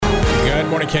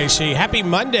morning, KC. Happy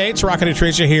Monday. It's Rocket and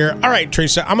Teresa here. All right,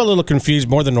 Teresa, I'm a little confused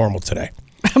more than normal today.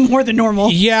 More than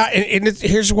normal. Yeah, and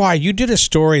here's why. You did a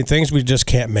story and things we just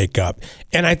can't make up.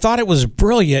 And I thought it was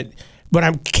brilliant, but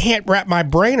I can't wrap my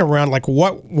brain around, like,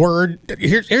 what word.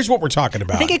 Here's what we're talking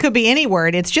about. I think it could be any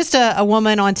word. It's just a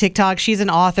woman on TikTok. She's an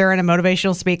author and a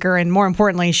motivational speaker. And more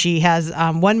importantly, she has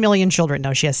 1 million children.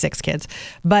 No, she has 6 kids.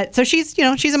 But so she's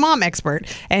a mom expert.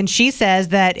 And she says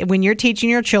that when you're teaching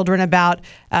your children about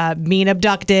being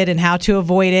abducted and how to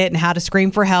avoid it and how to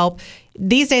scream for help,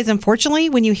 these days, unfortunately,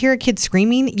 when you hear a kid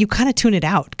screaming, you kind of tune it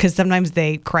out because sometimes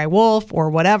they cry wolf or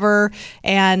whatever.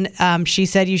 And she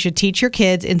said you should teach your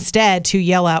kids instead to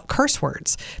yell out curse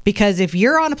words, because if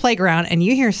you're on a playground and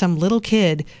you hear some little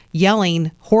kid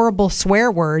yelling horrible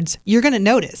swear words, you're going to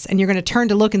notice and you're going to turn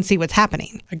to look and see what's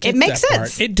happening. It makes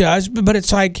sense. It does, but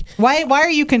it's like... Why are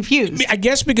you confused? I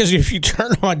guess because if you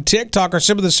turn on TikTok or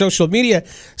some of the social media,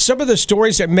 some of the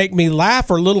stories that make me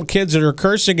laugh are little kids that are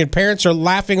cursing and parents are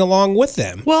laughing along with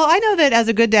them. Well, I know that as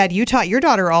a good dad, you taught your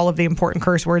daughter all of the important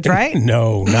curse words, right?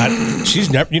 No, not... She's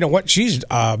never... You know what? She's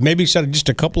maybe said just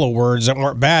a couple of words that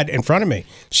weren't bad in front of me.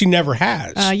 She never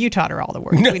has. You taught her all the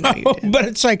words. No, we know you did. But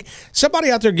it's like,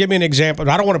 somebody out there give me an example.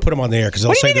 I don't want to put them on the air because they'll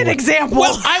what do say you mean an example?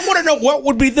 Well, I want to know what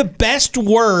would be the best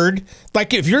word.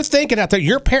 Like, if you're thinking out there,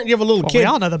 your parent, you have a little kid. We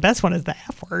all know the best one is the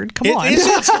F word. Come on.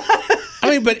 I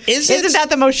mean, but isn't that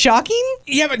the most shocking?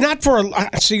 Yeah, but not for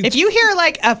see. If you hear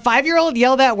like a 5-year-old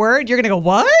yell that word, you're gonna go,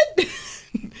 what?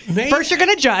 Maybe. First, you're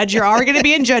going to judge. You're already going to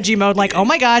be in judgy mode, like, oh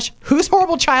my gosh, whose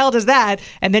horrible child is that?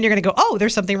 And then you're going to go, oh,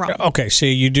 there's something wrong. Okay,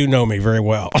 see, you do know me very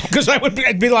well. Because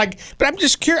I'd be like, but I'm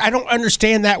just curious. I don't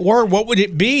understand that word. What would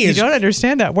it be? You don't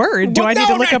understand that word? Do I need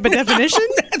to look up a definition?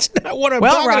 That's not what I'm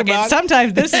talking Rocket, about.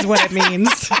 Sometimes this is what it means.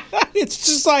 It's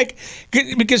just like,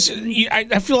 because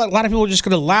I feel like a lot of people are just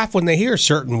going to laugh when they hear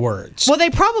certain words. Well, they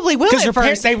probably will at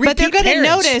first, but they're going to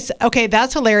notice, okay,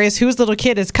 that's hilarious. Whose little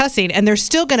kid is cussing? And they're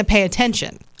still going to pay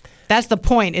attention. That's the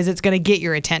point, is it's going to get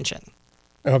your attention.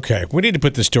 Okay. We need to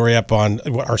put the story up on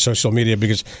our social media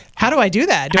because... How do I do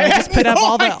that? Do I just put up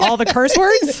all the curse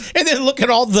words? And then look at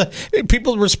all the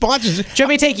people's responses. Do you want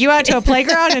me to take you out to a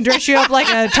playground and dress you up like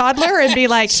a toddler and be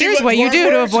like, here's what you do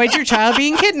to avoid your child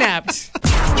being kidnapped?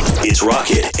 It's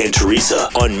Rocket and Teresa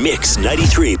on Mix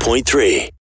 93.3.